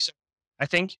I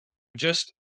think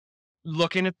just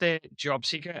looking at the job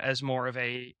seeker as more of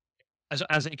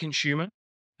as a consumer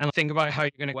and think about how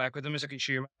you're going to work with them as a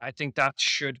consumer. I think that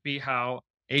should be how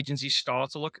agencies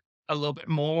start to look a little bit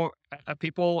more at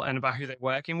people and about who they're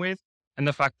working with. And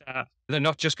the fact that they're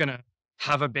not just going to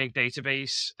have a big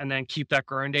database and then keep that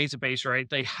growing database, right?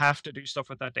 They have to do stuff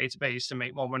with that database to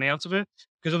make more money out of it.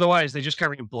 Because otherwise they just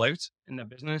carry bloat in their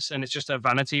business and it's just a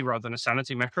vanity rather than a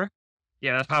sanity metric.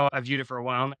 Yeah, that's how I've viewed it for a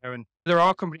while now. And there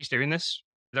are companies doing this.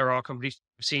 There are companies,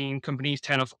 I've seen companies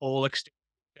turn off all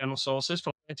external sources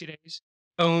for 30 days,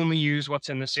 only use what's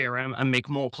in the CRM and make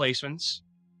more placements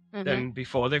Mhm. than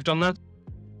before they've done that.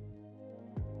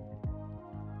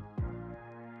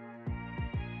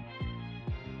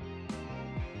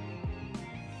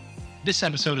 This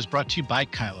episode is brought to you by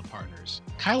Kylo Partners.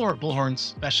 Kylo are Bullhorn's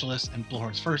specialist and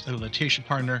Bullhorn's first implementation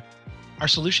partner. Our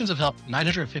solutions have helped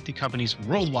 950 companies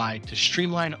worldwide to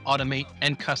streamline, automate,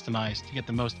 and customize to get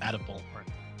the most out of Bullhorn.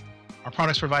 Our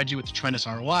products provide you with tremendous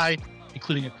ROI,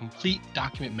 including a complete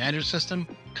document management system,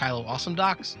 Kylo Awesome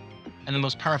Docs, and the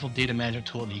most powerful data management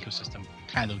tool in the ecosystem,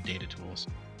 Kylo Data Tools.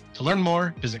 To learn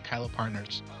more, visit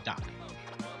kylopartners.com.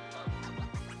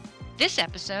 This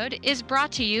episode is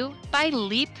brought to you by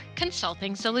Leap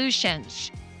Consulting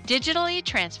Solutions. Digitally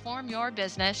transform your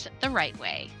business the right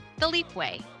way, the Leap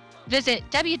way. Visit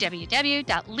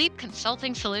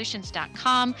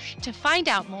www.leapconsultingsolutions.com to find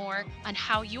out more on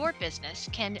how your business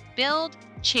can build,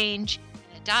 change, and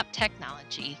adopt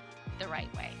technology the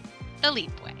right way, the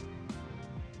Leap way.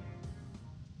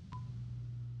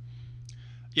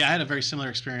 Yeah, I had a very similar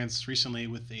experience recently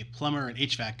with a plumber and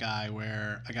HVAC guy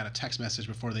where I got a text message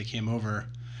before they came over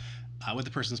with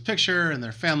the person's picture and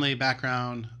their family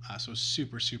background. So it was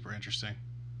super, super interesting.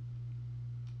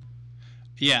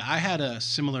 Yeah, I had a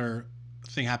similar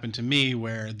thing happen to me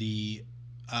where the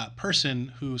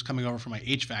person who was coming over for my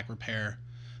HVAC repair,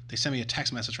 they sent me a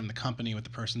text message from the company with the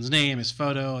person's name, his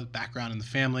photo, background in the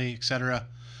family, etc.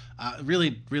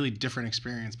 Really, really different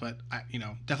experience, but I,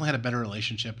 definitely had a better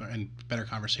relationship and better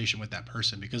conversation with that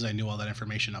person because I knew all that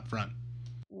information up front.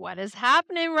 What is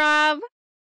happening, Rob?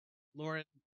 Lauren,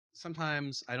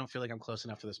 sometimes I don't feel like I'm close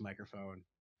enough to this microphone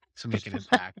to make an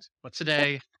impact, but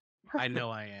today I know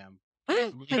I am.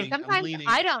 I'm Sometimes leaning.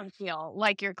 I don't feel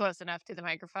like you're close enough to the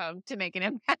microphone to make an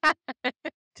impact.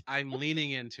 I'm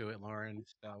leaning into it, Lauren.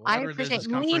 I Whatever this appreciate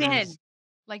discomfort lean in. is,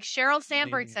 Like Sheryl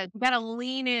Sandberg leaning. said, you gotta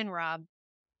lean in, Rob.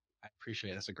 I appreciate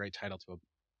it. That's a great title to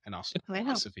and also I know.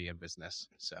 philosophy in business.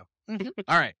 So, Mhm.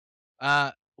 all right,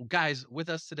 guys, with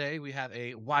us today we have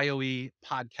a YOE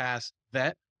podcast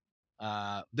vet.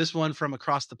 This one from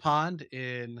across the pond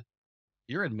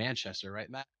you're in Manchester, right,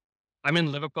 Matt? I'm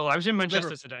in Liverpool. I was in Manchester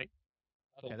Liverpool. today.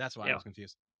 Okay, that's why I Yeah. was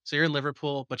confused. So you're in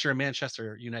Liverpool, but you're a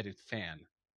Manchester United fan.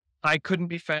 I couldn't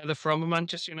be further from a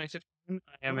Manchester United fan.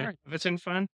 I am All an right. Everton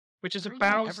fan, which is Are you an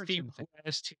about the Everton fan?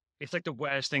 worst. It's like the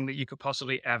worst thing that you could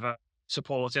possibly ever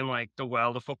support in like the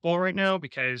world of football right now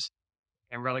because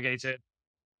I'm relegated.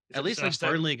 It's At a least like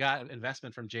disaster. Burnley got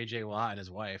investment from JJ Watt and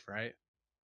his wife, right?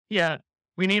 Yeah,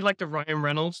 we need like the Ryan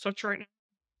Reynolds touch right now.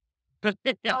 But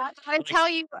yeah, I tell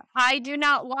you, I do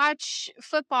not watch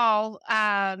football,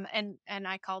 and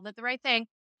I called it the right thing.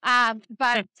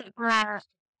 But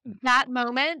that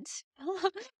moment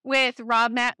with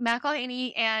Rob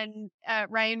McElhaney and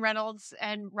Ryan Reynolds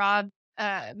and Rob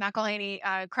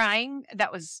McElhaney crying,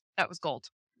 that was gold.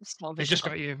 they just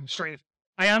got you straight.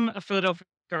 I am a Philadelphia.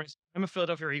 I'm a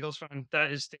Philadelphia Eagles fan.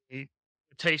 That is the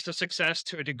taste of success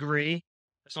to a degree.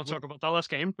 Let's not talk about that last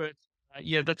game, but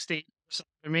yeah, that's the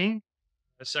for me.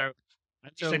 So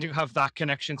at least I do have that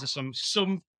connection to some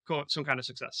kind of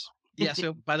success. Yeah.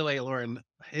 So by the way, Lauren,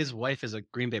 his wife is a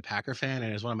Green Bay Packer fan,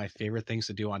 and it's one of my favorite things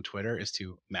to do on Twitter is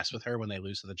to mess with her when they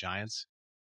lose to the Giants.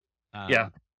 Yeah.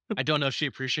 I don't know if she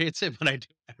appreciates it, but I do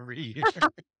every year.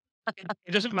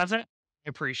 It doesn't matter. I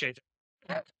appreciate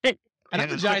it. And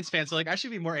I'm a Giants fan, so like I should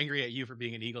be more angry at you for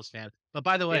being an Eagles fan. But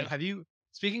by the way,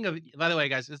 speaking of, by the way,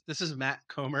 guys, this is Matt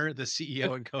Comer, the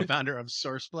CEO and co-founder of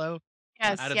SourceFlow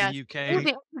out of the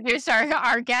UK. Here's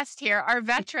our guest here, our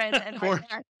veteran and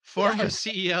former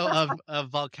CEO of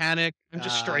Volcanic. I'm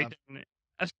just straight down it.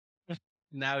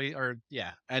 Now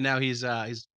he's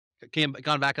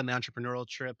gone back on the entrepreneurial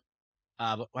trip.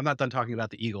 But I'm not done talking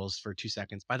about the Eagles for 2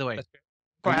 seconds. By the way,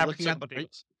 are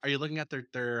you looking at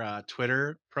their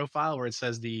Twitter profile where it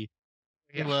says the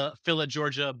Phila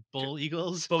Georgia Bull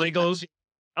Eagles? Bull Eagles.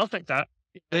 I'll take that.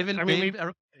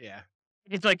 Yeah.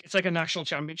 It's like a national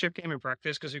championship game in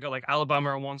practice because we've got like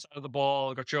Alabama on one side of the ball,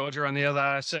 we've got Georgia on the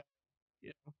other. So,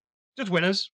 just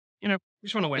winners. We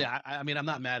just want to win. Yeah, I mean, I'm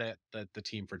not mad at the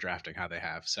team for drafting how they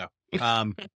have. So,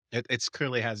 it's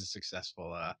clearly has a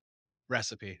successful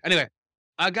recipe. Anyway,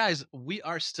 guys, we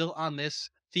are still on this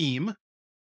theme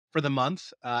for the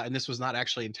month, and this was not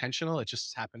actually intentional. It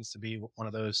just happens to be one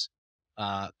of those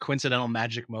coincidental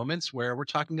magic moments where we're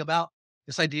talking about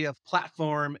this idea of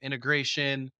platform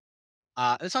integration.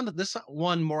 It's on this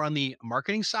one more on the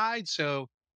marketing side. So,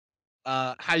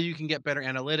 how you can get better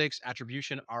analytics,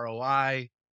 attribution, ROI.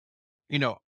 You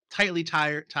know, tightly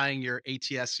tying your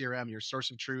ATS CRM, your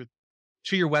source of truth,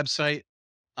 to your website.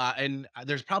 And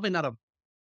there's probably not a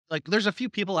like. There's a few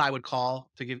people I would call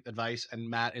to give advice, and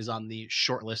Matt is on the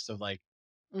short list of like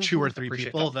two or Hmm. three Appreciate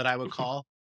people that. that I would call.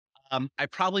 I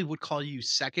probably would call you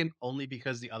second only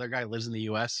because the other guy lives in the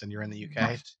US and you're in the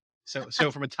UK.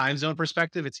 So from a time zone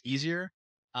perspective, it's easier.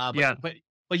 Uh, but Yeah. but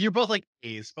but you're both like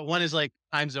A's, but one is like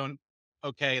time zone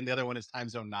okay, and the other one is time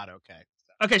zone not okay.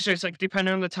 So, Okay, so it's like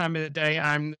depending on the time of the day,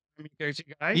 I'm the go-to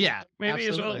guy, yeah, maybe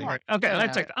as well. absolutely. Yeah. Right. Okay, Yeah, I'll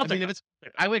yeah. take that. I'll I take mean, if that. it's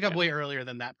Take that. I wake up Yeah. way earlier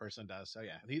than that person does. So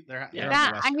yeah, they're Yeah. on the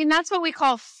That west. I mean, that's what we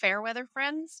call fair weather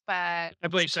friends, but I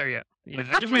believe so. Yeah. Yeah.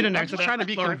 I just made a I'm note of just that, trying to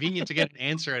be Lauren. convenient to get an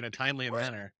answer in a timely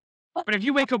manner. But if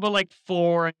you wake up at like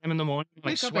 4 a.m. in the morning, like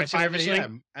Wake up at sweating 5 obviously,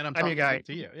 a.m. and I'm I'm your talking guy.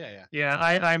 to you. Yeah, yeah. Yeah,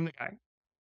 I'm the guy.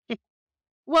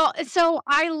 well, so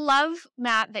I love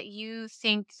Matt that you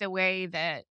think the way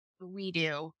that we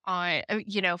do on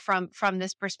from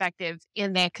this perspective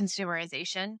in that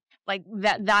consumerization. Like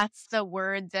that's the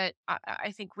word that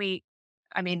I think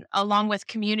I mean, along with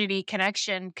community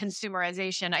connection,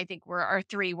 consumerization, I think were our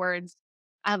three words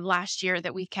last year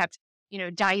that we kept,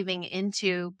 diving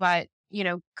into. But,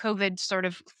 COVID sort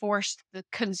of forced the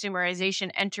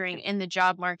consumerization entering in the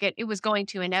job market. It was going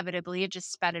to inevitably, it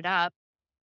just sped it up.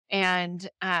 And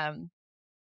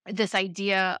this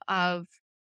idea of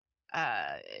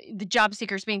uh, the job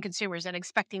seekers being consumers and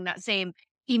expecting that same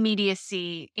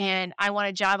immediacy. And I want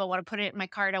a job, I want to put it in my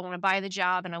cart, I want to buy the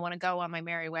job, and I want to go on my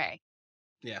merry way.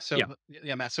 Yeah. So Yeah.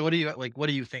 yeah, Matt. So what do you like? What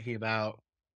are you thinking about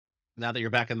now that you're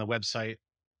back in the website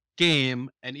game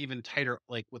and even tighter,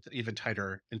 like with even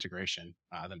tighter integration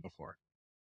than before?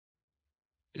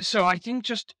 So I think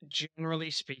just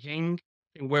generally speaking,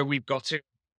 where we've got to,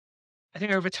 I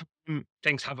think over time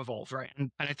things have evolved, right?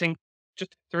 And I think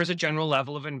just there is a general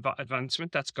level of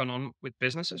advancement that's gone on with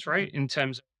businesses, right? In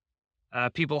terms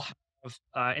of people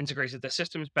have integrated their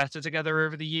systems better together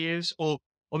over the years, or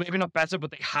maybe not better,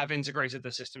 but they have integrated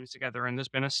their systems together, and there's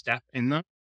been a step in that.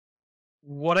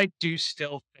 What I do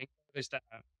still think is that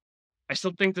I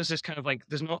still think there's this kind of like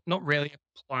there's not really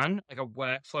a plan, like a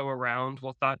workflow around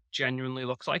what that genuinely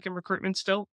looks like in recruitment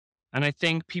still. And I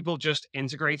think people just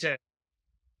integrate it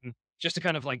just to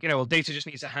kind of like, well, data just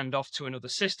needs to hand off to another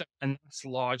system. And that's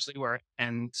largely where it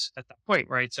ends at that point,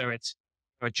 right? So it's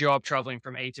a job traveling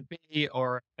from A to B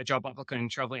or a job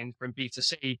applicant traveling from B to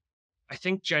C. I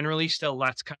think generally still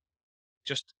that's kind of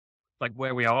just like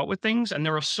where we are with things. And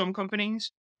there are some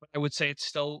companies, but I would say it's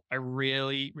still a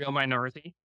really real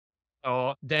minority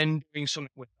or then doing something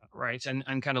with that, right? And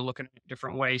kind of looking at it a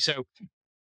different way. So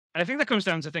and I think that comes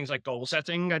down to things like goal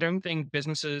setting. I don't think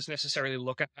businesses necessarily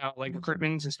look at how like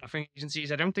recruitment and staffing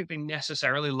agencies, I don't think they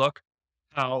necessarily look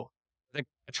how they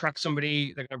attract somebody,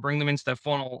 they're going to bring them into their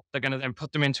funnel, they're going to then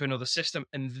put them into another system,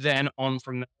 and then on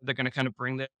from there, they're going to kind of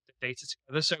bring the data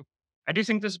together. So I do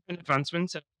think there's been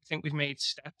advancements. And I think we've made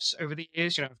steps over the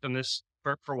years. I've done this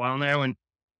for a while now, and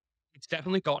it's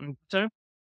definitely gotten better,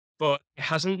 but it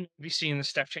hasn't maybe seen the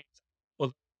step change.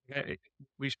 Well,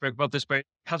 we spoke about this, but it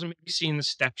hasn't maybe seen the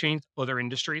step change other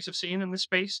industries have seen in this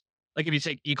space. Like if you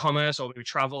take e-commerce or maybe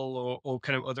travel or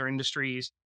kind of other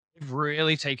industries, they've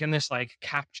really taken this like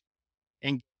capture,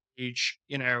 engage,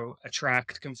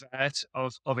 attract, convert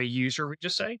of a user, we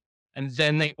just say. And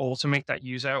then they automate that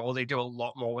user or they do a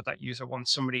lot more with that user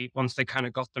once they kind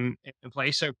of got them in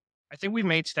place. So I think we've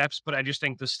made steps, but I just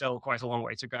think there's still quite a long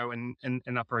way to go in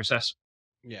that process.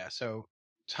 Yeah. So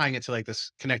tying it to like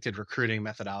this connected recruiting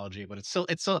methodology, but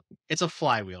it's a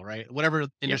flywheel, right? Whatever Yeah.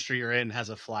 industry you're in has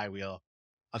a flywheel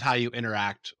of how you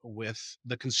interact with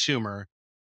the consumer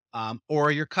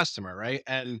or your customer, right?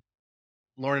 And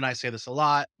Lauren and I say this a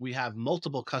lot. We have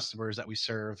multiple customers that we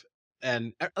serve,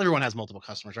 and everyone has multiple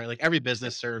customers, right? Like every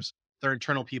business serves their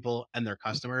internal people and their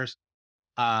customers.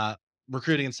 Uh,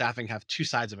 Recruiting and staffing have two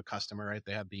sides of a customer, right?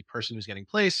 They have the person who's getting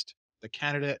placed, the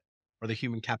candidate, or the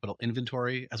human capital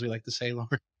inventory, as we like to say,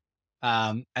 Lauren.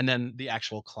 And then the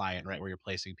actual client, right, where you're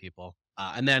placing people.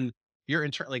 And then your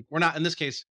internal, like we're not in this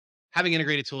case, having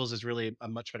integrated tools is really a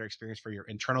much better experience for your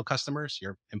internal customers,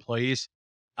 your employees.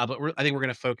 But I think we're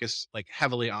going to focus like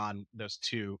heavily on those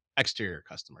two exterior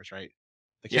customers, right?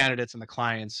 The Yeah. candidates and the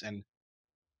clients, and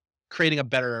creating a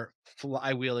better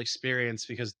flywheel experience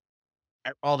because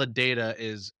all the data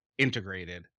is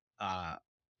integrated. Uh,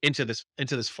 into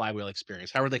this flywheel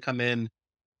experience? How would they come in?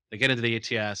 They get into the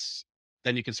ATS,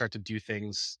 then you can start to do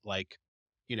things like,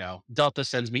 Delta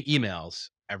sends me emails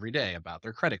every day about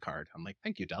their credit card. I'm like,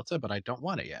 thank you, Delta, but I don't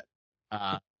want it yet.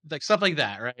 Like stuff like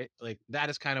that, right? Like that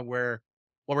is kind of where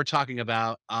what we're talking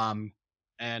about.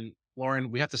 And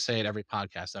Lauren, we have to say it every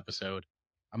podcast episode.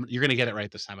 You're gonna get it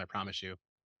right this time, I promise you.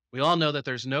 We all know that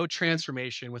there's no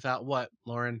transformation without what,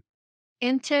 Lauren?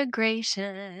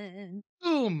 Integration.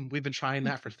 Boom. We've been trying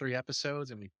that for 3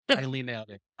 episodes and we finally nailed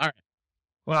it. All right.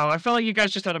 Wow, I felt like you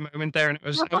guys just had a moment there, and it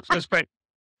was great.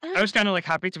 I was kind of like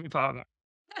happy to be part of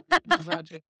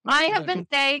that. I have been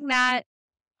saying that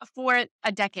for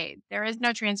a decade. There is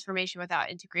no transformation without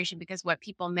integration, because what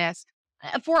people miss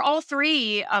for all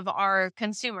three of our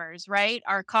consumers, right?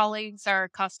 Our colleagues, our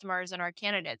customers, and our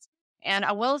candidates. And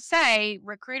I will say,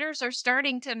 recruiters are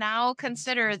starting to now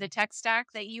consider the tech stack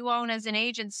that you own as an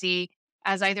agency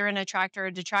as either an attractor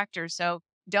or detractor. So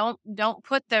don't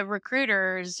put the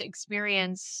recruiter's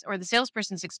experience or the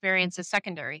salesperson's experience as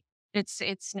secondary.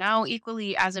 It's now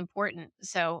equally as important.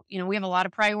 So we have a lot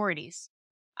of priorities.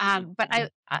 But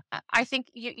I think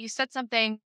you said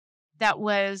something that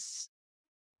was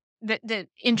that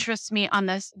interests me on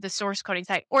the source coding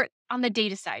side or on the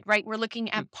data side, right? We're looking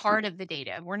at part of the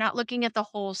data. We're not looking at the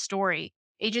whole story.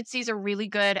 Agencies are really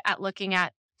good at looking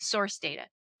at source data.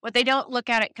 What they don't look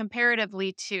at it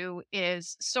comparatively to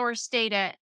is source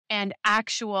data and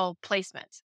actual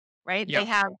placement, right? Yep. They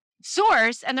have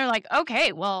source and they're like,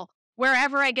 okay, well,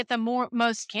 wherever I get the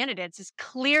most candidates is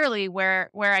clearly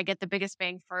where I get the biggest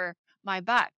bang for my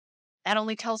buck. That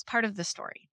only tells part of the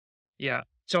story. Yeah.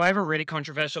 So I have a really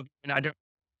controversial, and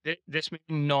this may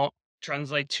not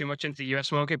translate too much into the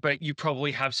US market, but you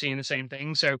probably have seen the same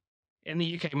thing. So in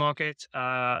the UK market,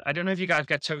 I don't know if you guys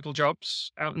get Total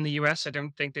Jobs out in the US. I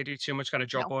don't think they do too much kind of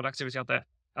job board activity out there.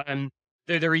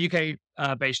 They're a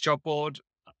UK based job board.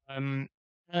 And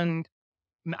I'm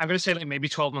going to say like maybe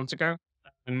 12 months ago,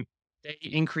 they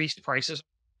increased prices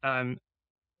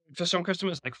for some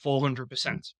customers like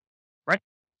 400%, right?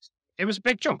 It was a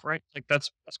big jump, right? Like that's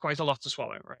quite a lot to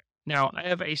swallow, right? Now, I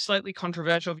have a slightly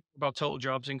controversial view about Total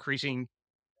Jobs increasing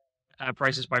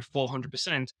prices by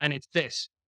 400%, and it's this.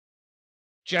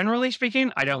 Generally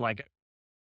speaking, I don't like it,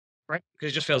 right?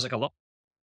 Because it just feels like a lot.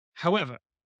 However,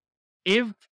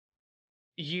 if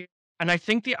you, and I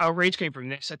think the outrage came from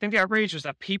this, I think the outrage was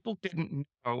that people didn't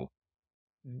know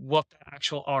what the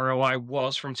actual ROI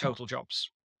was from Total Jobs,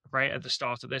 right? At the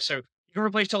start of this. So you can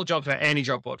replace Total Jobs with any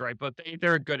job board, right? But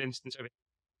they're a good instance of it.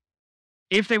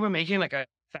 If they were making like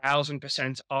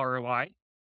 1,000% ROI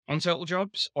on Total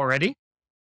Jobs already,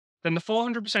 then the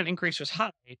 400% increase was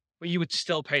high, but you would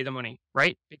still pay the money,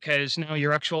 right? Because now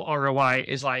your actual ROI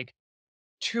is like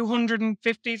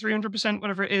 250, 300%,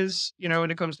 whatever it is,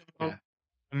 when it comes to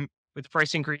with the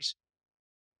price increase.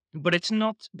 But it's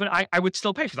not, but I would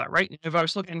still pay for that, right? If I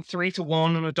was looking 3 to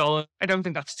 1 on $1, I don't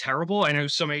think that's terrible. I know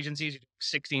some agencies do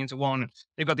 16 to 1, and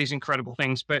they've got these incredible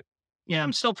things, but yeah,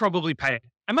 I'm still probably paying.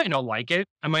 I might not like it.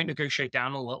 I might negotiate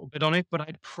down a little bit on it, but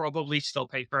I'd probably still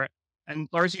pay for it. And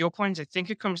Laura, to your point, I think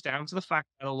it comes down to the fact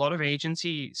that a lot of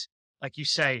agencies, like you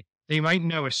say, they might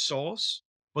know a source,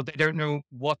 but they don't know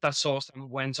what that source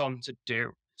went on to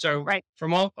do. So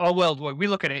from our world, what we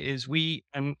look at it is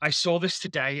and I saw this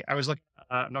today. I was looking,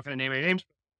 I'm not going to name any names.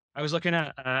 I was looking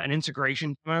at an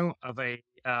integration demo of a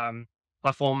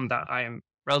platform that I am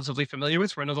relatively familiar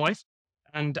with for another life.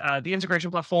 And the integration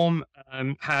platform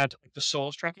had like the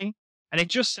source tracking, and it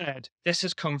just said, this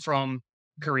has come from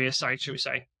a career site, should we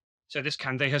say. So this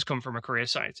candidate has come from a career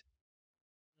site.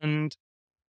 And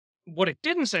what it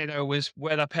didn't say, though, was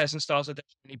where that person started their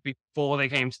journey before they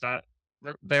came to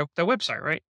their website,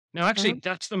 right? Now, actually,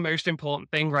 that's the most important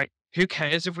thing, right? Who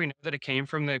cares if we know that it came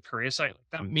from the career site? Like,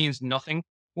 that means nothing.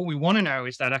 What we want to know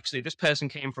is that actually this person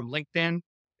came from LinkedIn,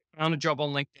 found a job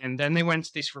on LinkedIn, then they went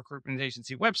to this recruitment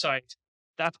agency website.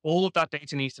 That all of that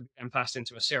data needs to be then passed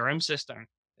into a CRM system.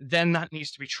 Then that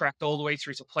needs to be tracked all the way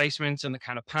through to placements and the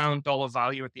kind of pound dollar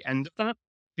value at the end of that.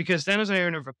 Because then as an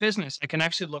owner of a business, I can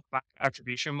actually look back at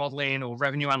attribution modeling or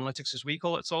revenue analytics, as we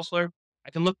call it, also.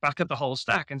 I can look back at the whole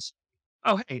stack and say,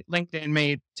 oh, hey, LinkedIn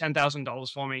made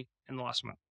 $10,000 for me in the last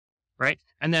month, right?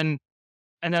 And then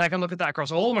I can look at that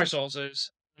across all my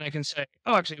sources, and I can say,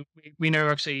 oh, actually, we know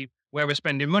actually where we're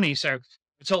spending money. So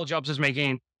Total Jobs is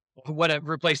making,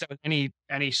 whatever, replace that with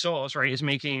any source, right, is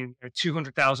making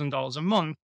 $200,000 a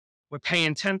month. We're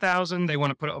paying $10,000. They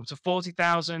want to put it up to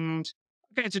 $40,000.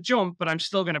 Okay, it's a jump, but I'm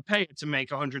still going to pay it to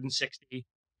make 160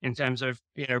 in terms of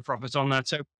profits on that.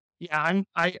 So yeah,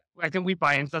 I think we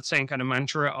buy into that same kind of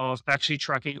mantra of actually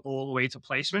tracking all the way to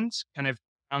placements, kind of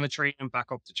down the tree and back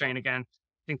up the chain again.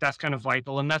 I think that's kind of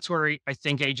vital. And that's where I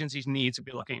think agencies need to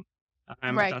be looking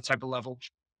at Right. that type of level.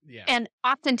 Yeah. And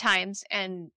oftentimes,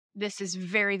 and this is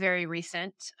very, very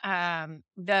recent,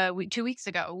 2 weeks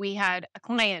ago, we had a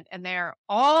client and they're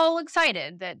all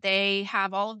excited that they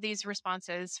have all of these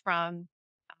responses from,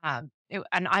 and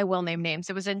I will name names.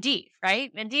 It was Indeed,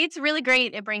 right? Indeed's really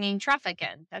great at bringing traffic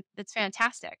in. That's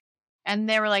fantastic. And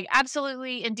they were like,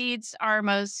 absolutely, Indeed's our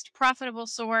most profitable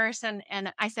source. And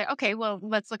I said, okay, well,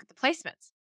 let's look at the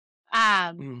placements.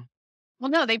 Um, Mm.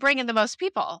 well, no, they bring in the most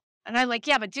people. And I'm like,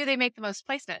 yeah, but do they make the most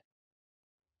placement?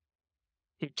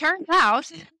 Turns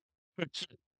out,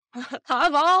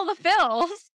 of all the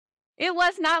fills, it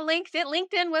was not LinkedIn.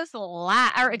 LinkedIn was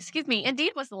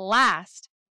Indeed was last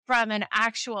from an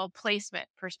actual placement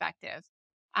perspective.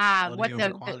 Quality What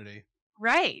over quantity.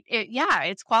 right?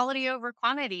 It's quality over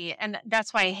quantity, and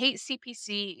that's why I hate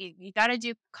CPC. You got to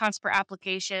do cost per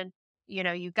application.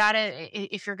 You got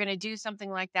to if you're going to do something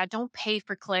like that, don't pay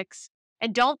for clicks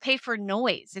and don't pay for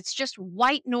noise. It's just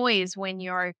white noise when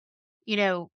you're, you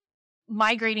know,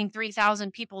 migrating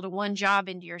 3,000 people to one job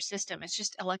into your system. It's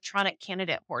just electronic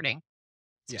candidate hoarding.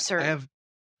 It's Yeah. absurd.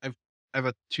 I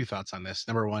have two thoughts on this.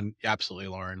 Number one, absolutely,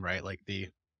 Lauren, right? Like the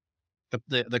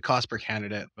cost per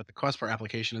candidate, but the cost per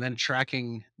application, and then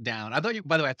tracking down.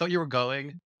 By the way, I thought you were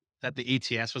going that the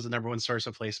ETS was the number one source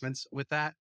of placements with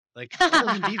that. Like all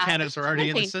those Indeed candidates are already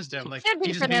in the system. Like Should be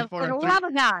you just for paid the for for the them love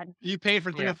of God. you paid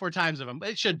for three Yeah. or four times of them.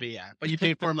 It should be, yeah. But you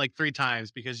paid for them like 3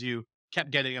 times because you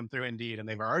kept getting them through Indeed and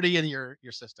they were already in your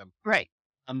system. Right.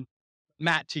 Um,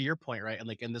 Matt, to your point, right? And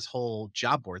like in this whole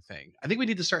job board thing, I think we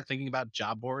need to start thinking about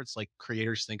job boards like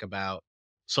creators think about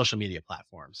social media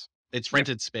platforms. It's Yep.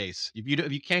 rented space. If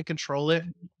you can't control it,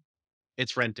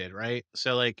 it's rented, right?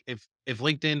 So like if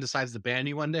LinkedIn decides to ban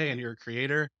you one day and you're a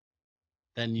creator,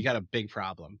 then you got a big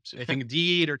problem. So if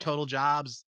Indeed or Total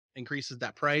Jobs increases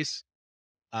that price,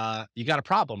 you got a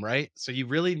problem, right? So you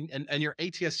really and your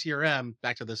ATS CRM,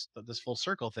 back to this full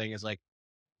circle thing, is like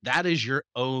that is your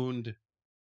owned.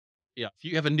 Yeah, if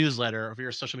you have a newsletter or if you're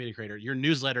a social media creator, your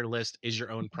newsletter list is your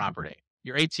own property.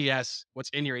 Your ATS, what's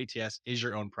in your ATS is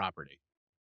your own property.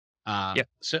 Yep.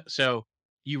 So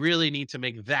you really need to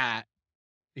make that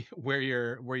where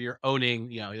you're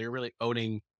owning, you're really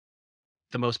owning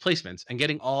the most placements and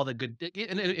getting all the good.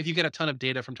 And if you get a ton of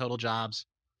data from Total Jobs,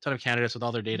 ton of candidates with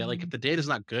all their data, like if the data is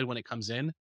not good when it comes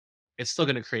in, it's still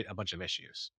going to create a bunch of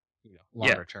issues, Yeah.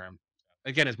 longer term.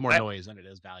 Again, it's more I- noise than it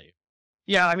is value.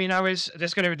 Yeah, I mean, this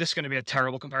is gonna be a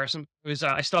terrible comparison. It was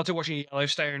I started watching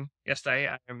Yellowstone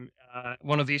yesterday. I'm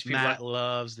one of these people Matt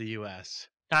loves the US.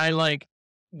 I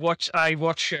watch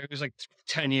shows like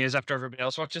 10 years after everybody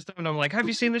else watches them, and I'm like, have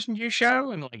you seen this new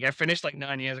show? And like, I finished like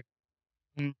 9 years ago.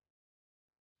 And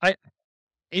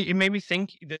it made me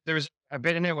think that there was a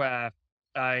bit in it where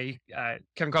Kevin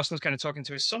Costner's kind of talking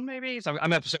to his son. Maybe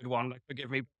I'm episode 1. Like,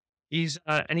 forgive me. He's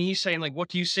saying like, what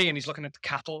do you see? And he's looking at the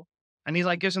cattle, and he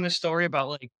like gives him this story about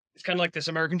like it's kind of like this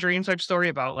American Dream type story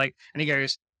about like, and he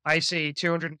goes, I see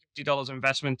 $250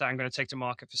 investment that I'm going to take to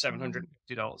market for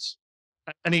 $750.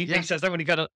 And he Yeah. says that when he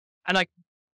got a, and like,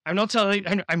 I'm not telling,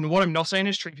 what I'm not saying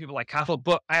is treat people like cattle,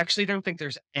 but I actually don't think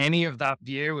there's any of that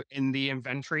view in the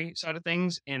inventory side of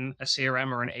things in a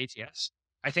CRM or an ATS.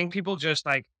 I think people just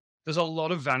like, there's a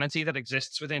lot of vanity that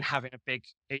exists within having a big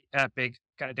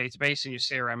kind of database in your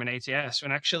CRM and ATS.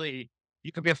 When actually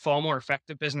you could be a far more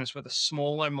effective business with a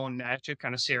smaller, more nurtured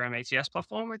kind of CRM ATS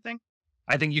platform.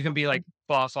 I think you can be like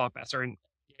far better, and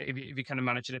if you kind of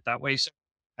manage it that way. So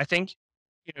I think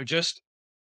just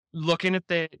looking at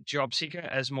the job seeker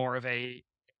as more of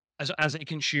as a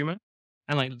consumer,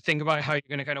 and like think about how you're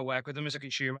going to kind of work with them as a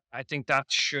consumer. I think that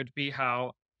should be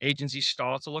how agencies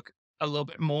start to look a little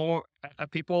bit more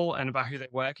at people and about who they're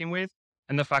working with,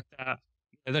 and the fact that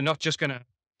they're not just going to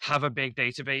have a big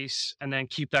database and then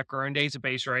keep that growing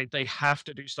database, right? They have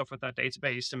to do stuff with that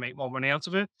database to make more money out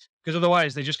of it, because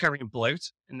otherwise they just carry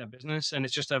bloat in their business, and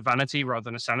it's just a vanity rather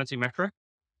than a sanity metric.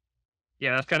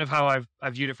 Yeah, that's kind of how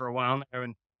I've viewed it for a while now.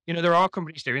 And there are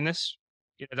companies doing this.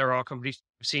 There are companies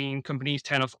seeing companies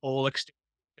turn off all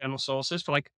external sources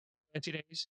for like 30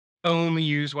 days, only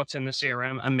use what's in the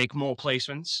CRM and make more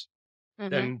placements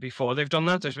than before they've done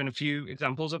that. There's been a few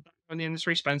examples of that in the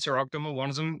industry. Spencer Ogden were one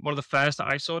of them, one of the first that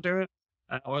I saw do it,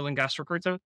 oil and gas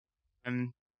recruiter. And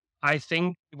I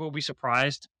think people will be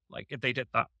surprised, like if they did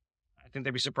that. I think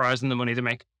they'd be surprised in the money they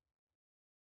make.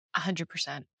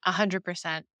 100%.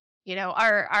 100%.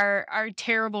 Our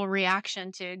terrible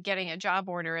reaction to getting a job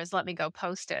order is let me go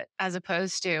post it, as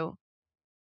opposed to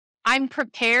I'm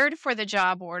prepared for the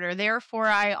job order. Therefore,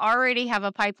 I already have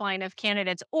a pipeline of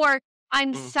candidates, or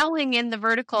I'm selling in the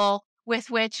vertical with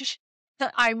which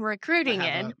I'm I recruiting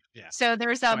have in. a yeah. So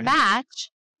there's a Right.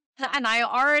 match and I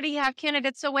already have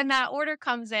candidates. So when that order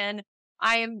comes in,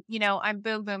 I'm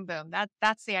boom, boom, boom.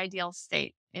 That's the ideal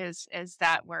state is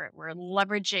that we're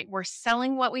leveraging, we're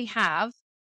selling what we have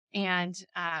and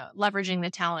leveraging the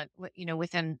talent,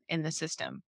 within in the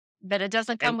system. But it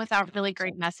doesn't come And without really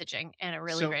great messaging and a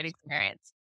really So great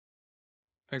experience.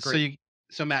 so agree. you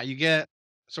so Matt, you get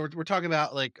so we're talking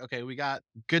about like, okay, we got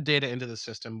good data into the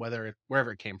system,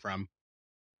 wherever it came from,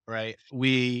 right?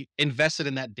 We invested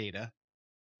in that data.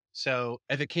 So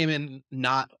if it came in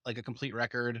not like a complete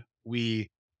record, we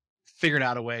figured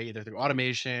out a way either through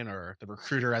automation or the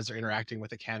recruiter as they're interacting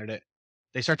with a candidate.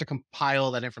 They start to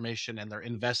compile that information and they're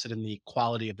invested in the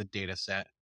quality of the data set.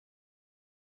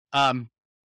 Um,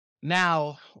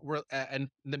 Now and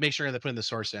make sure they put in the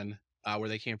source in where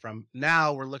they came from.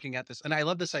 Now we're looking at this, and I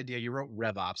love this idea. You wrote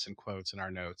RevOps in quotes in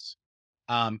our notes,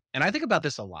 and I think about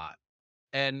this a lot.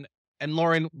 And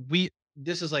Lauren, we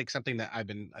this is like something that I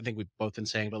think we've both been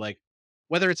saying, but like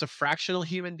whether it's a fractional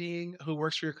human being who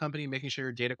works for your company, making sure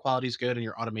your data quality is good and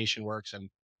your automation works,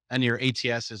 and your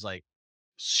ATS is like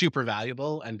super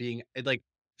valuable, and like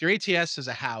if your ATS is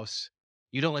a house,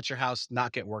 you don't let your house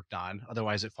not get worked on,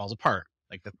 otherwise it falls apart.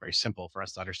 Like that's very simple for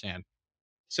us to understand.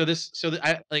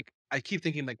 I keep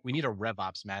thinking like we need a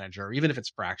RevOps manager, even if it's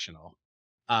fractional.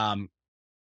 Um,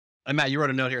 and Matt, you wrote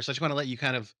a note here, so I just want to let you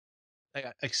kind of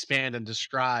expand and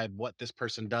describe what this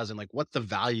person does and like what the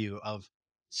value of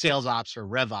sales ops or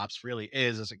rev ops really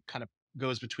is as it kind of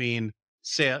goes between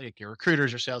sale, like your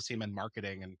recruiters, your sales team, and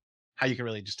marketing, and how you can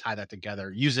really just tie that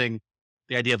together using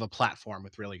the idea of a platform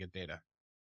with really good data.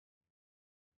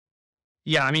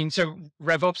 Yeah, I mean, so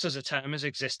RevOps as a term has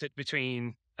existed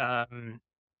between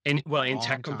in tech Long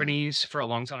time. companies for a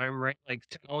long time, right? Like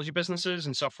technology businesses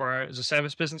and software as a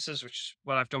service businesses, which is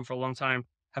what I've done for a long time,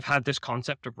 have had this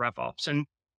concept of RevOps. And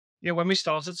when we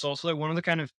started Sourcelo, one of the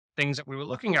kind of things that we were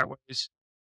looking at was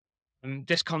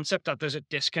this concept that there's a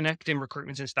disconnect in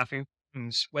recruitment and staffing,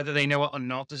 and whether they know it or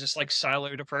not. There's this like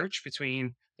siloed approach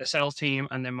between the sales team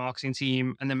and their marketing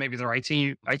team, and then maybe their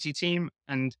IT team.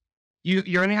 And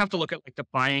you only have to look at like the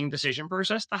buying decision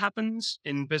process that happens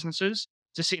in businesses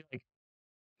to see like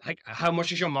how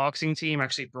much is your marketing team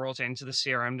actually brought into the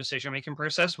CRM decision making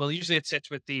process. Well, usually it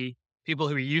sits with the people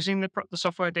who are using the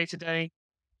software day to day,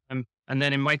 and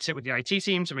then it might sit with the IT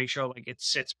team to make sure like it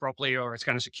sits properly or it's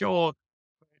kind of secure.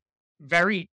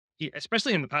 Very,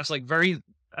 especially in the past, like very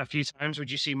a few times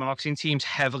would you see marketing teams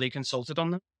heavily consulted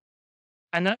on them.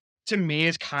 And that to me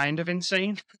is kind of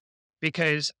insane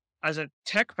because as a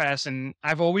tech person,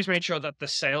 I've always made sure that the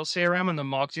sales CRM and the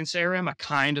marketing CRM are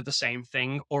kind of the same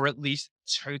thing, or at least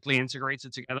totally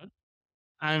integrated together.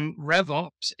 And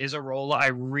RevOps is a role that I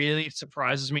really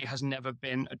surprises me has never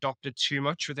been adopted too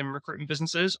much within recruitment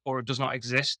businesses or does not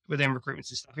exist within recruitment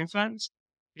and staffing firms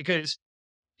because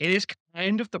it is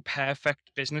kind of the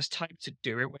perfect business type to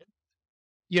do it with.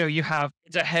 You have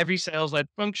it's a heavy sales led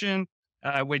function,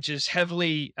 which is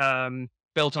heavily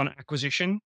built on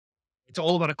acquisition. It's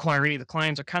all about acquiring the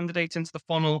clients or candidates into the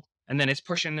funnel, and then it's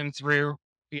pushing them through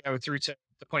to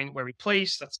the point where we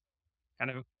place. That's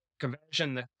kind of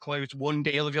conversion, the closed one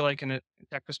deal, if you like, in a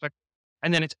tech perspective.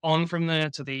 And then it's on from there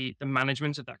to the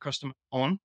management of that customer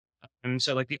on. And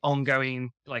so like the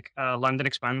ongoing like land and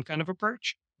expand kind of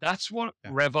approach. That's what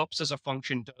Yeah. RevOps as a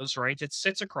function does, right? It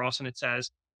sits across and it says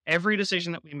every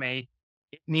decision that we make,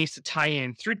 it needs to tie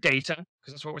in through data,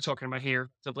 because that's what we're talking about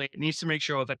here. It needs to make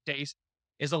sure that data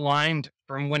is aligned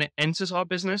from when it enters our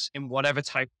business in whatever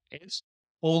type it is,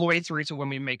 all the way through to when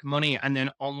we make money, and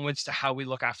then onwards to how we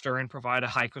look after and provide a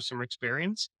high customer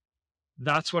experience.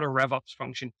 That's what a RevOps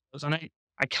function does. And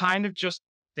I kind of just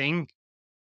think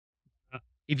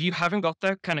if you haven't got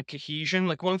that kind of cohesion,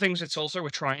 like one of the things it's also we're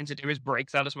trying to do is break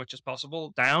that as much as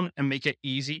possible down and make it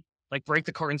easy, like break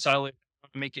the current silo and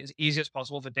make it as easy as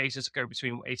possible for data to go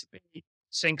between A to B,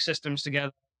 sync systems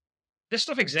together. This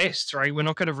stuff exists, right? We're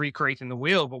not kind of recreating the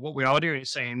wheel, but what we are doing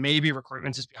is saying maybe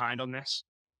recruitment is behind on this.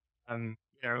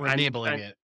 We're enabling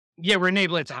it. Yeah, we're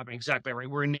enabling it to happen. Exactly right.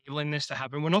 We're enabling this to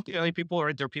happen. We're not the only people,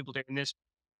 right? There are people doing this.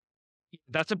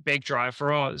 That's a big drive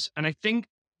for us. And I think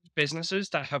businesses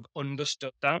that have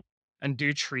understood that and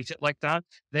do treat it like that,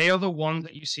 they are the ones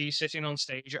that you see sitting on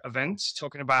stage at events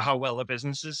talking about how well the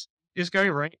business is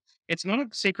going, right? It's not a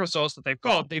secret sauce that they've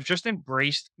got. They've just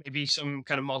embraced maybe some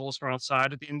kind of models from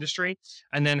outside of the industry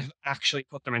and then have actually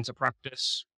put them into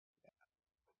practice.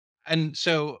 And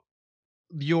so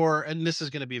and this is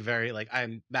going to be very like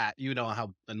I'm Matt,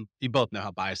 and you both know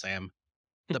how biased I am.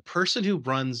 The person who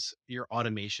runs your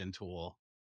automation tool,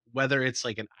 whether it's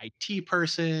like an IT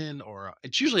person or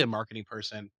it's usually a marketing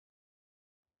person,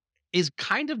 is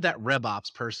kind of that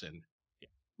RevOps person.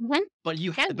 Mhm. But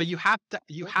you Can be.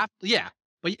 yeah.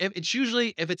 But it's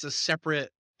usually if it's a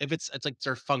separate, if it's like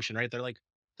their function, right?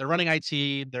 They're running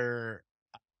IT, they're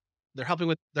helping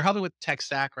with tech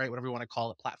stack, right? Whatever you want to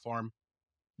call it, platform.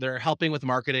 They're helping with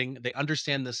marketing. They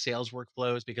understand the sales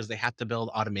workflows because they have to build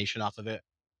automation off of it.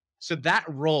 So that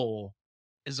role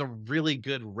is a really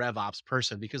good RevOps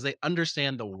person because they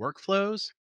understand the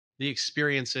workflows, the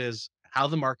experiences, how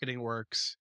the marketing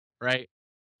works, right?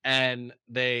 And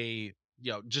they,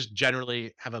 just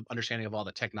generally have an understanding of all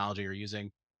the technology you're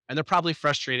using. And they're probably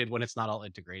frustrated when it's not all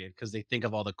integrated because they think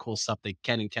of all the cool stuff they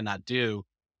can and cannot do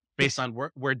based on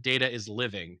where data is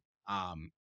living.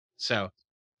 So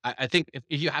I think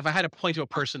if I had to point to a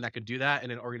person that could do that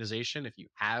in an organization, if you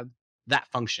have that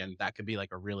function, that could be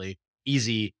like a really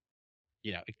easy,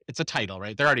 it's a title,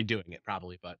 right? They're already doing it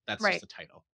probably, but that's just Right. a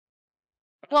title.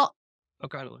 Well,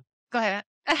 Okay. go ahead.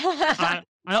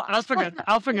 I'll forget.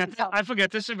 I'll forget. No. I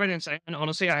forget this if I didn't say it. And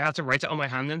honestly, I had to write it on my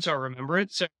hand then so I remember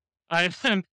it. So I'm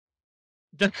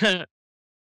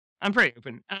I'm pretty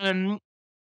open.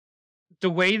 The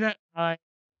way that I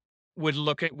would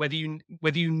look at whether you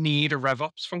need a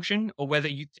RevOps function or whether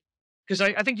you, because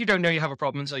I think you don't know you have a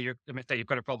problem until you admit that you've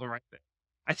got a problem, right? But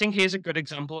I think here's a good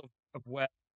example of where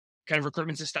kind of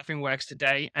recruitment and staffing works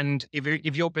today. And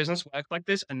if your business worked like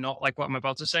this and not like what I'm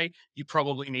about to say, you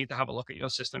probably need to have a look at your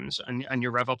systems and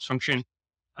your RevOps function.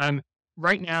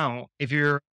 Right now, if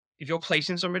you're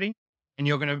placing somebody and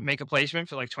you're going to make a placement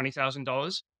for like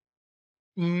 $20,000,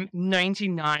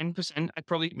 99%, I'd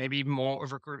probably maybe even more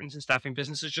of recruitment and staffing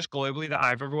businesses just globally that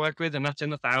I've ever worked with, and that's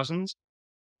in the thousands.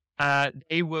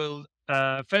 They will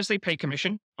firstly pay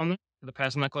commission on that for the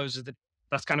person that closes the.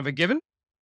 That's kind of a given.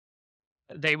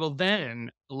 They will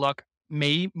then look,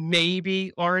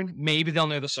 maybe, Lauren, maybe they'll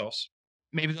know the source.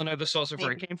 Maybe they'll know the source of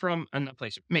where it came from and that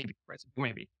place. Maybe, right?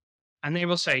 Maybe. And they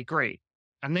will say, great.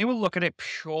 And they will look at it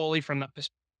purely from that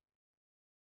perspective.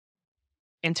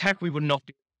 In tech, we would not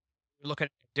look at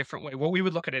it a different way. What we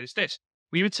would look at it is this.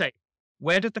 We would say,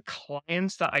 where did the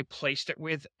clients that I placed it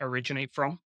with originate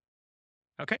from?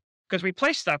 Okay. Because we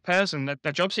placed that person,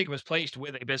 that job seeker was placed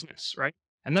with a business, right?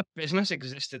 And that business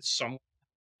existed somewhere.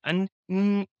 And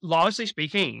largely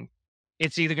speaking,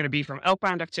 it's either going to be from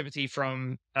outbound activity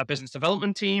from a business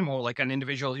development team or like an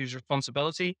individual whose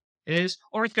responsibility it is,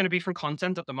 or it's going to be from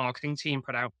content that the marketing team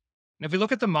put out. And if we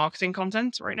look at the marketing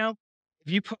content right now,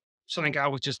 if you put something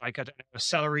out which is like, I don't know, a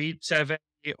salary survey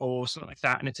or something like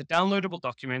that, and it's a downloadable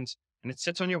document and it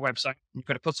sits on your website, you've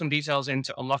got to put some details in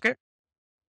to unlock it.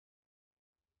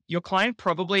 Your client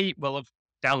probably will have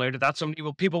downloaded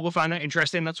that. People will find that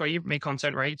interesting. That's why you make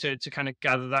content, right? To kind of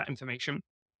gather that information.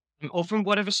 Or from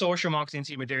whatever source your marketing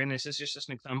team are doing this. Is just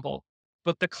an example.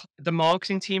 But the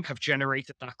marketing team have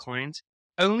generated that client.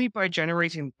 Only by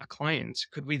generating that client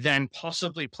could we then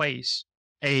possibly place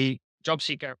a job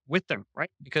seeker with them,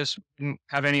 right? Because we didn't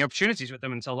have any opportunities with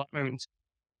them until that moment.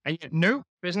 And yet no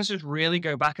businesses really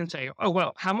go back and say, oh,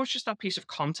 well, how much is that piece of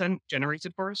content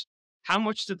generated for us? How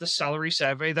much did the salary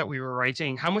survey that we were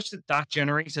writing, how much did that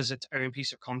generate as its own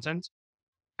piece of content?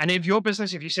 And if your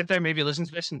business, if you sit there, maybe listen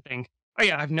to this and think, oh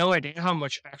yeah, I have no idea how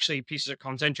much actually pieces of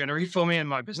content generate for me in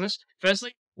my business.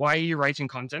 Firstly, why are you writing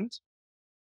content?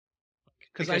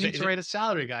 Because I need to write a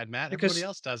salary guide, Matt. Everybody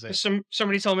else does it.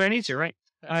 Somebody told me I need to, right?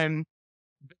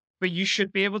 But you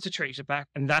should be able to trace it back.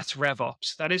 And that's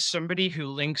RevOps. That is somebody who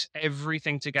links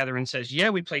everything together and says,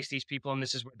 yeah, we placed these people and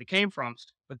this is where they came from,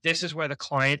 but this is where the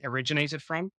client originated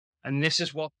from. And this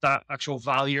is what that actual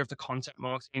value of the content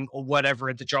marketing or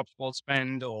whatever the job board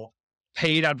spend or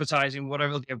paid advertising,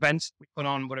 whatever the events we put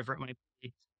on, whatever it might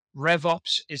be.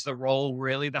 RevOps is the role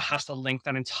really that has to link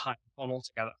that entire funnel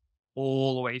together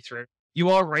all the way through. You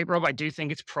are right, Rob. I do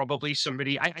think it's probably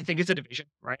somebody, I think it's a division,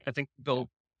 right? I think build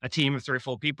a team of 3 or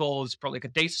 4 people. There's probably like a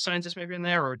data scientist maybe in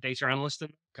there or a data analyst.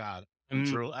 God, I'm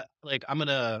going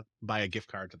to buy a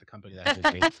gift card to the company that has a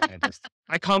data scientist.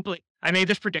 I can't believe I made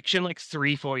this prediction like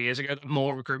 3-4 years ago that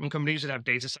more recruitment companies would have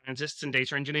data scientists and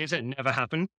data engineers. It never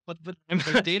happened. But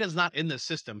the data's not in the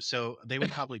system, so they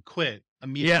would probably quit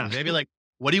immediately. Yeah. They'd be like,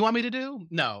 what do you want me to do?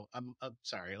 No, I'm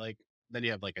sorry. Like, then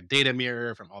you have like a data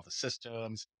mirror from all the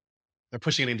systems. They're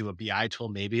pushing it into a BI tool,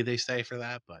 maybe they say for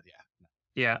that, but yeah.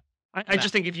 Yeah. I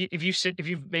just think if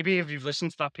you've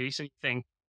listened to that piece and you think,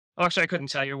 oh, actually, I couldn't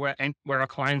tell you where our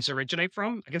clients originate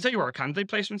from. I can tell you where our candidate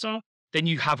placements are. Then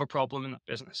you have a problem in that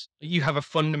business. You have a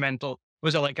fundamental.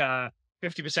 Was it like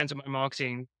 50% of my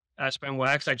marketing spend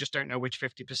works? I just don't know which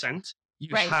 50%.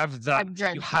 You have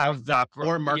that. You have that.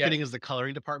 Or marketing is the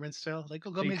coloring department still. Like,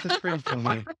 go make this print for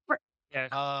me. Yeah.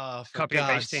 Oh, for copy and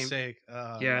paste team. Sake.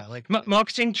 Yeah. Like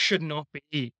marketing should not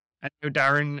be I know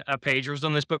Darren Pager has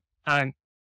done this, but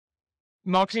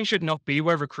marketing should not be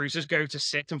where recruiters go to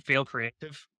sit and feel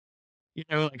creative.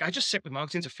 Like I just sit with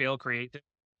marketing to feel creative.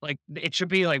 Like it should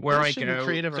be like where I Bullshit, you're go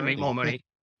creative to make already. more money.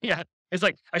 Yeah. It's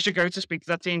like I should go to speak to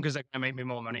that team because they're gonna make me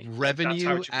more money. Like, that's how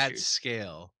Revenue it should be at viewed.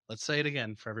 scale. Let's say it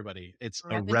again for everybody. It's a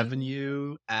Revenue.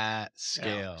 revenue at Yeah,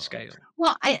 scale. scale.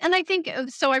 Well, I think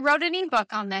so. I wrote an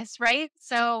ebook on this, right?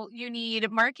 So you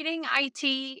need marketing,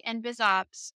 IT, and biz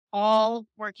ops all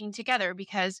working together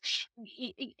because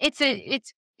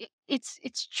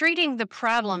it's treating the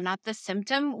problem, not the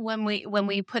symptom. When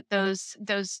we put those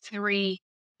three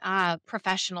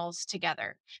professionals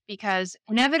together, because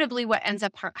inevitably what ends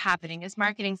up happening is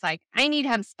marketing's like, I need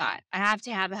HubSpot. I have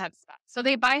to have a HubSpot, so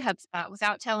they buy HubSpot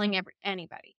without telling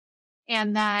anybody,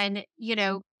 and then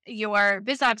your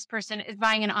biz ops person is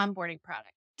buying an onboarding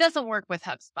product. Doesn't work with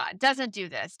HubSpot, doesn't do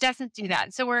this, doesn't do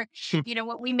that. So when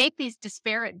we make these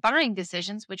disparate buying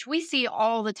decisions, which we see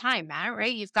all the time, Matt,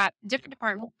 right? You've got different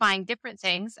departments buying different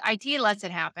things. IT lets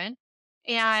it happen.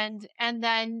 And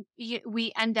then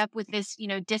we end up with this,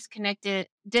 disconnected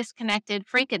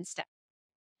Frankenstein.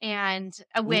 And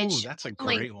Ooh, which that's a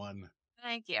only, great one.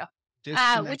 thank you. Which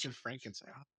Disconnected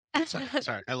Frankenstein.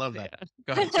 Sorry, I love that. Yeah.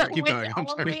 Go ahead. Sorry, keep which going. I'm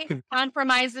sorry. only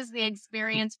compromises the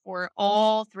experience for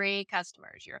all three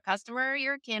customers: your customer,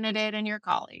 your candidate, and your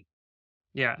colleague.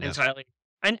 Yeah, Yeah. entirely.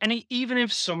 And even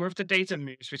if some of the data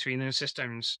moves between those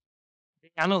systems, the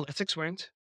analytics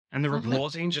won't, and the Mhm.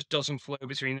 reporting just doesn't flow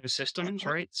between those systems,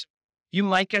 right? So you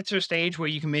might get to a stage where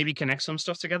you can maybe connect some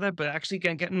stuff together, but actually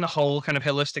getting the whole kind of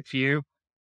holistic view,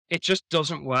 it just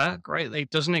doesn't work, right? It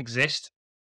doesn't exist.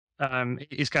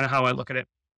 Is kind of how I look at it.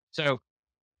 So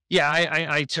yeah,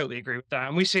 I totally agree with that.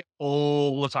 And we see it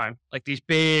all the time, like these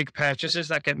big purchases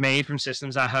that get made from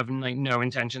systems that have like no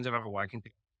intentions of ever working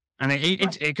together. And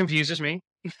it confuses me.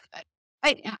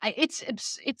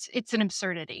 It's an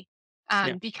absurdity,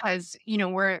 Yeah. because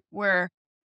we're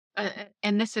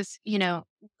and this is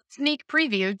sneak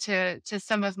preview to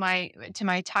some of my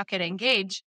talk at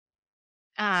Engage.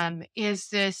 Is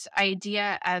this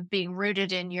idea of being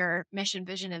rooted in your mission,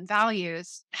 vision, and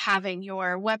values, having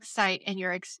your website and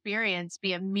your experience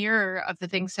be a mirror of the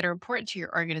things that are important to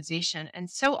your organization. And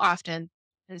so often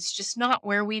it's just not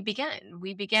where we begin.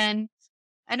 We begin,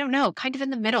 I don't know, kind of in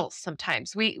the middle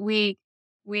sometimes. We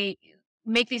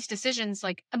make these decisions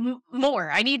like more,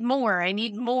 I need more, I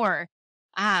need more.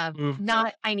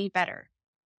 Not I need better.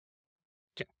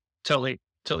 Yeah, totally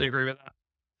agree with that.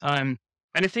 And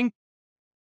I think,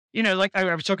 like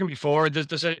I was talking before,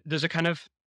 there's a kind of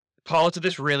part of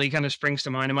this really kind of springs to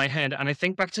mind in my head. And I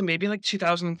think back to maybe like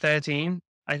 2013,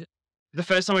 the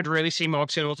first time I'd really see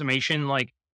marketing automation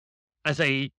like as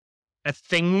a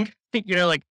thing,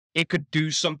 like it could do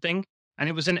something. And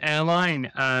it was an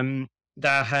airline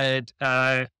that had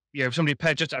somebody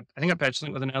purchased, I think I purchased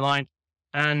something with an airline.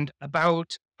 And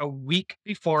about a week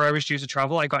before I was due to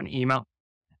travel, I got an email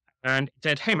and it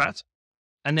said, "Hey Matt."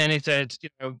 And then it said,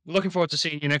 "Looking forward to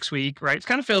seeing you next week," right? It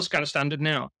kind of feels kind of standard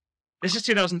now. This is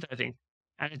 2013.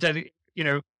 And it said,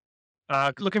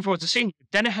 "Looking forward to seeing you."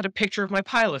 Then it had a picture of my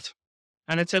pilot.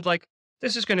 And it said, like,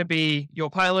 "This is going to be your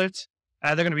pilot.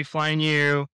 They're going to be flying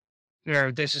you.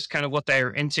 This is kind of what they're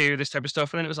into, this type of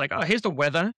stuff." And then it was like, "Oh, here's the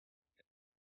weather."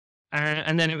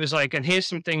 And then it was like, "And here's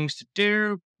some things to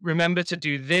do. Remember to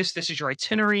do this. This is your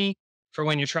itinerary for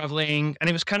when you're traveling." And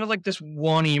it was kind of like this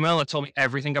one email that told me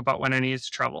everything about when I needed to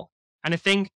travel. And I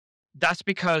think that's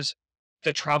because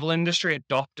the travel industry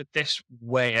adopted this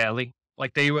way early.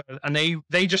 Like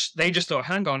they just thought,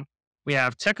 hang on, we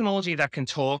have technology that can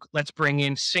talk. Let's bring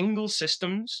in single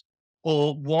systems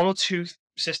or one or two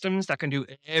systems that can do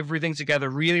everything together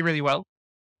really, really well.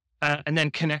 And then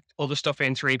connect other stuff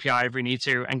in through API if we need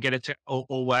to and get it to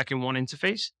all work in one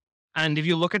interface. And if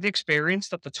you look at the experience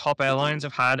that the top airlines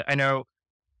have had, I know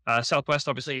Southwest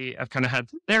obviously have kind of had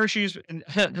their issues. And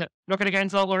not going to get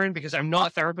into that, Lauren, because I'm not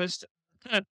a therapist.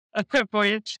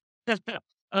 Voyage.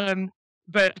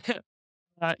 But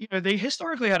they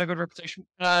historically had a good reputation.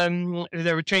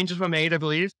 There were changes were made, I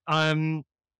believe.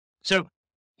 So,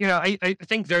 I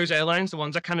think those airlines, the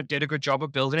ones that kind of did a good job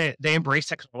of building it, they embrace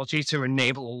technology to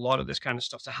enable a lot of this kind of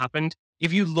stuff to happen.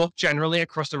 If you look generally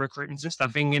across the recruitment and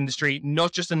staffing industry,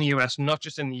 not just in the US, not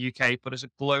just in the UK, but as a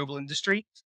global industry,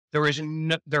 there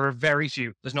are very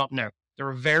few, there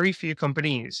are very few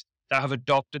companies that have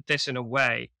adopted this in a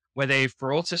way where they've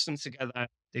brought systems together,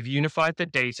 they've unified the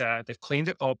data, they've cleaned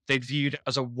it up, they've viewed it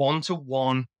as a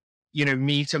one-to-one,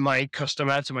 me to my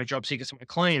customer, to my job seeker, to my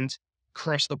client,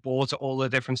 across the board to all the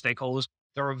different stakeholders.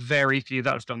 There are very few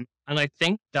that have done. And I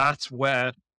think that's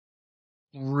where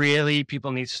really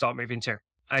people need to start moving to.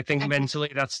 I think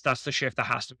mentally that's the shift that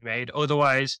has to be made.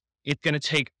 Otherwise, it's going to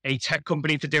take a tech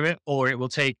company to do it, or it will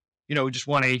take, just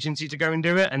one agency to go and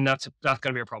do it. And that's going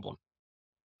to be a problem.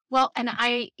 Well, and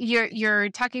you're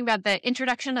talking about the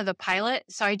introduction of the pilot.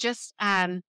 So I just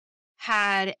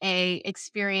had a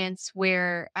experience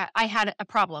where I had a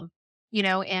problem,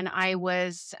 and I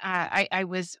was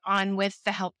on with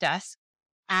the help desk,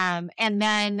 and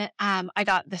then I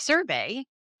got the survey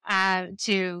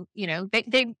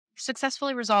they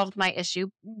successfully resolved my issue,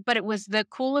 but it was the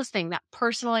coolest thing, that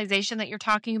personalization that you're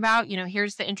talking about.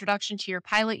 Here's the introduction to your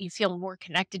pilot. You feel more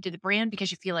connected to the brand because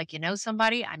you feel like you know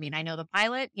somebody. I mean, I know the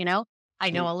pilot, I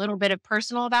know a little bit of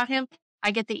personal about him.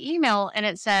 I get the email and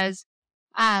it says,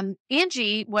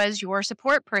 Angie was your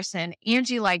support person.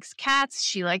 Angie likes cats.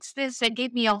 She likes this. It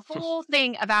gave me a whole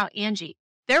thing about Angie.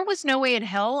 There was no way in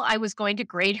hell I was going to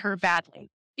grade her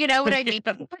badly. You know what I mean?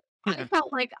 I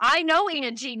felt like I know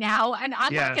Angie now, and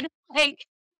I'm not going to say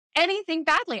anything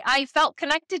badly. I felt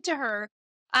connected to her.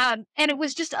 And it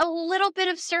was just a little bit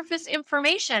of surface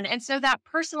information. And so that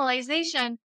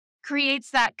personalization creates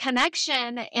that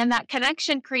connection, and that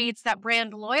connection creates that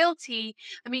brand loyalty.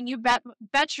 I mean, you bet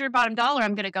your bottom dollar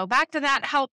I'm going to go back to that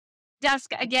help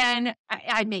desk again.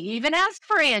 I may even ask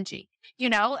for Angie,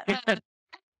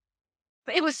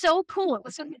 But it was so cool. It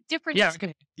was so different.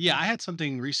 Yeah, I had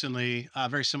something recently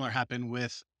very similar happen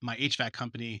with my HVAC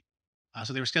company.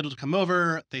 So they were scheduled to come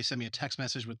over. They sent me a text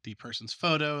message with the person's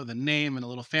photo, the name, and a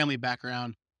little family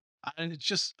background. And it's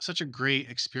just such a great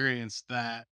experience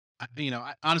that,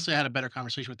 I honestly had a better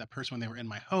conversation with that person when they were in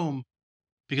my home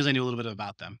because I knew a little bit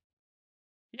about them.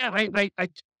 Yeah,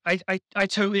 I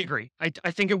totally agree. I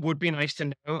think it would be nice to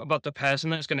know about the person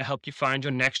that's going to help you find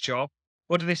your next job.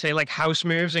 What do they say? Like house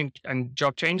moves and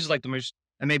job changes, like the most,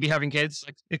 and maybe having kids.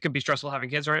 Like it could be stressful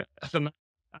having kids, right? I don't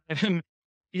know.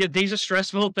 Yeah, these are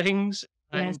stressful things.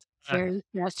 Yes, And, very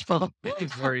stressful.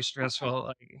 it's very stressful.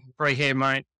 Like right here,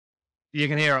 mine. You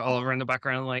can hear Oliver in the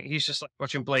background. Like he's just like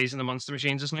watching Blaze and the Monster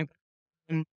Machines or something.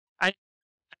 And I,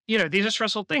 these are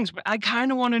stressful things, but I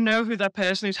kind of want to know who that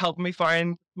person who's helping me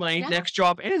find my next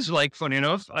job is. Like, funny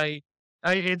enough,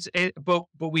 but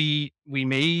we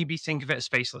maybe think of it as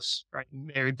faceless, right?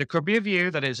 There could be a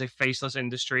view that is a faceless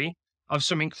industry of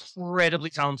some incredibly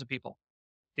talented people.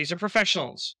 These are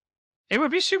professionals. It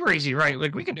would be super easy, right?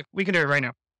 Like we can do it right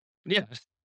now. Yeah,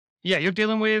 yeah. You're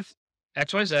dealing with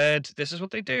XYZ. This is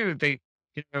what they do.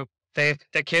 Their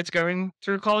kids going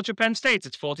through college at Penn State.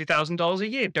 It's $40,000 a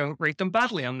year. Don't rate them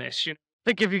badly on this.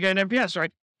 Like if you get an MPS,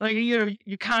 right? Like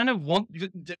you kind of want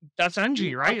that's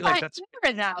Angie, right? Like that's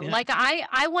like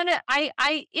I want to.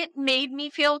 It made me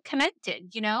feel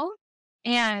connected,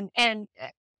 and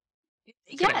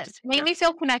yes, made me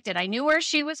feel connected. I knew where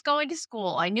she was going to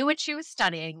school. I knew what she was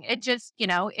studying. It just,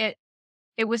 it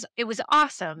was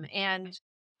awesome. And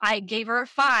I gave her a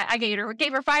 5. I gave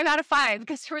her 5 out of 5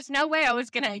 because there was no way I was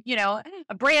gonna,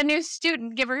 a brand new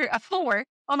student give her a 4.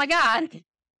 Oh my God.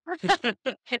 What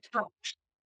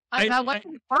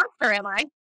partner am I?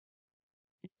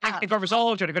 It got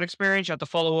resolved. You had a good experience. You had to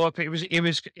follow up. It was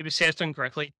said done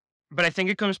correctly. But I think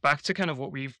it comes back to kind of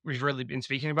what we've really been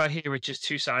speaking about here, which is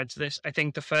two sides to this. I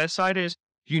think the first side is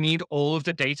you need all of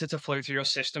the data to flow through your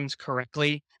systems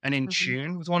correctly and in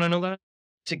tune with one another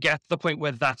to get to the point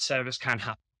where that service can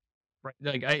happen. Right?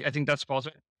 Like I think that's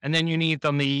positive. And then you need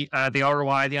on the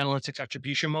ROI, the analytics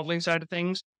attribution modeling side of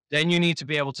things. Then you need to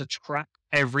be able to track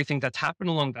everything that's happened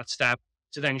along that step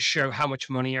to then show how much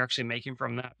money you're actually making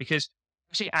from that. Because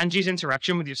actually Angie's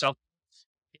interaction with yourself,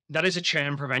 that is a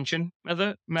churn prevention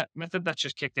method that's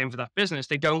just kicked in for that business.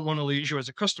 They don't want to lose you as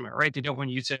a customer, right? They don't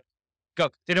want you to go.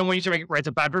 They don't want you to write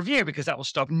a bad review because that will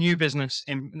stop new business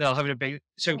and they'll have it a big.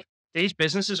 So these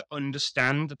businesses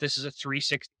understand that this is a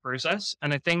 360 process.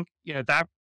 And I think, that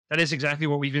is exactly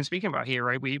what we've been speaking about here,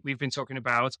 right? We've been talking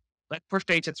about, let's push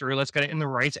data through. Let's get it in the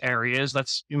right areas.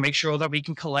 Let's make sure that we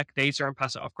can collect data and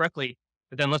pass it off correctly.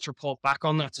 But then let's report back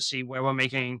on that to see where we're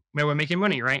making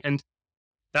money, right? And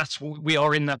we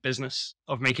are in that business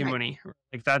of making money.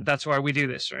 Like that's why we do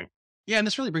this, right? Yeah. And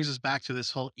this really brings us back to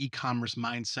this whole e-commerce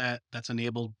mindset that's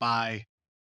enabled by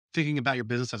thinking about your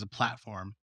business as a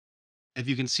platform. If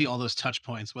you can see all those touch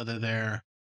points, whether they're,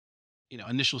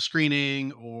 initial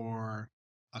screening or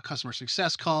a customer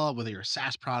success call, whether you're a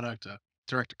SaaS product, a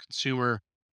direct to consumer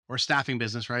or staffing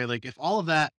business, right? Like if all of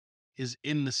that is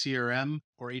in the CRM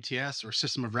or ATS or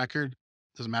system of record,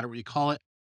 doesn't matter what you call it,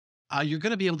 you're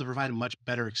going to be able to provide a much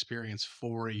better experience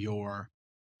for your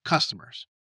customers.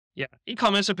 Yeah.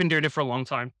 E-commerce have been doing it for a long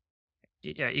time.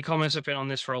 Yeah. E-commerce have been on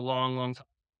this for a long, long time.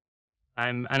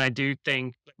 And I do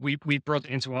think we brought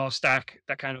it into our stack,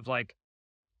 that kind of like,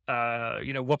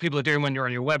 what people are doing when you're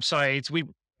on your websites.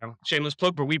 shameless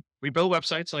plug, but we build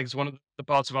websites. Like, it's one of the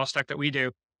parts of our stack that we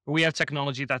do. But we have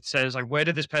technology that says, like, where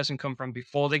did this person come from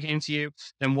before they came to you?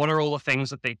 Then what are all the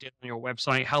things that they did on your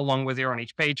website? How long were they on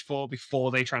each page for before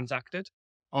they transacted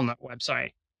on that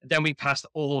website? Then we pass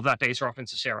all of that data off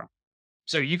into Xero.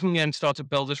 So you can then start to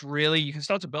build you can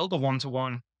start to build a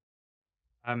one-to-one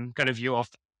kind of view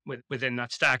within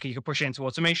that stack. You can push it into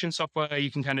automation software.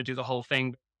 You can kind of do the whole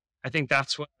thing. I think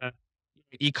that's what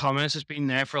e-commerce has been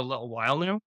there for a little while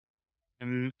now.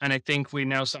 And I think we're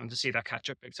now starting to see that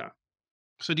catch up big time.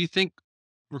 So do you think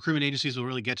recruitment agencies will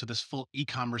really get to this full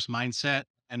e-commerce mindset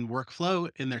and workflow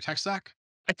in their tech stack?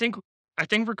 I think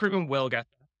recruitment will get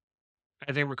there.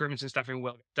 I think recruitment and staffing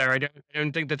will get there. I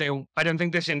don't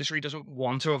think this industry doesn't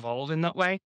want to evolve in that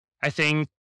way. I think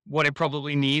what it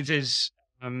probably needs is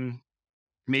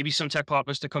maybe some tech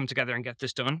partners to come together and get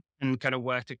this done and kind of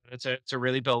work together to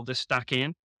really build this stack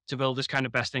to build this kind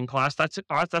of best in class. That's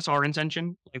our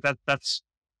intention. Like that's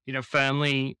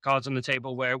firmly cards on the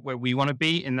table where we want to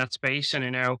be in that space.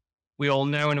 And we all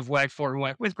know and have worked for and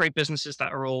worked with great businesses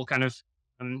that are all kind of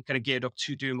geared up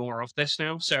to do more of this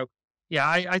now. So yeah,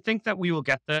 I think that we will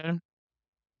get there.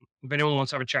 If anyone wants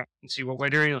to have a chat and see what we're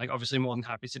doing, like, obviously more than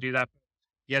happy to do that.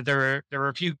 Yeah, there are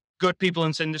a few good people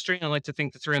in this industry, and I like to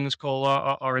think the three on this call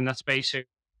are in that space who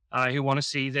want to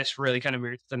see this really kind of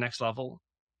move to the next level.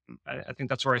 I think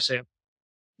that's where I see it.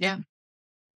 Yeah.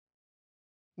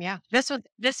 Yeah. This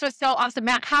was so awesome.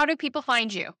 Matt, how do people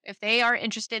find you if they are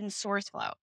interested in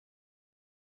SourceFlow?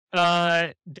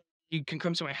 You can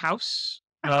come to my house.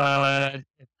 That's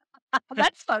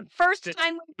the first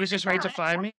time. It's just right to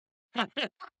find me.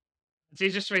 It's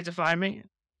easiest way to find me.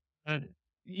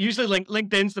 Usually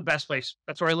LinkedIn's the best place.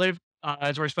 That's where I live.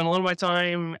 It's where I spend a lot of my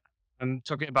time. I'm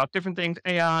talking about different things,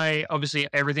 AI, obviously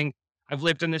everything. I've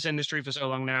lived in this industry for so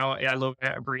long now. I love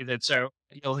it, I breathe it. So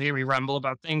you'll hear me ramble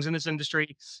about things in this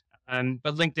industry.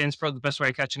 But LinkedIn's probably the best way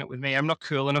of catching up with me. I'm not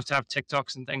cool enough to have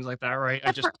TikToks and things like that, right?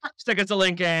 I just stick it to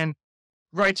LinkedIn,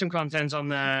 write some content on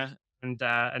there,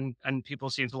 and people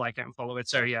seem to like it and follow it.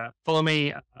 So yeah, follow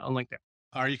me on LinkedIn.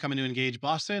 Are you coming to Engage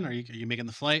Boston? Are you making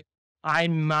the flight? I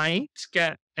might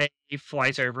get a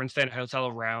flight over and stay in a hotel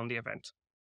around the event.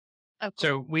 Oh,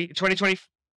 cool. So 2020,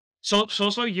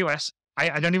 SourceFlow US.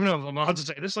 I don't even know if I'm allowed to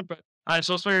say this, but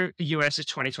SourceFlow US is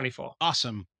 2024.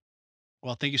 Awesome.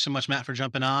 Well, thank you so much, Matt, for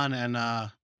jumping on. And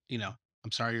I'm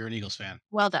sorry you're an Eagles fan.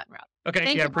 Well done, Rob. Okay,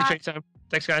 Thank yeah, you, appreciate your time.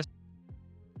 Thanks, guys.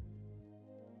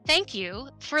 Thank you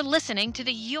for listening to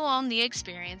the You Own the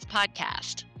Experience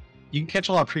podcast. You can catch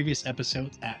all our previous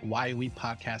episodes at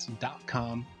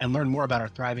whyowepodcast.com and learn more about our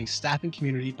thriving staffing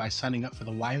community by signing up for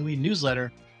the WhyOE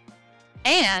newsletter.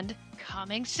 And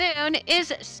coming soon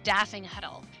is Staffing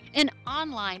Huddle, an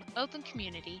online open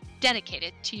community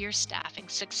dedicated to your staffing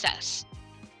success.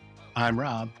 I'm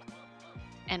Rob.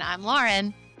 And I'm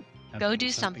Lauren. Have Go do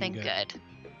something good.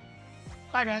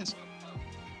 Bye, guys.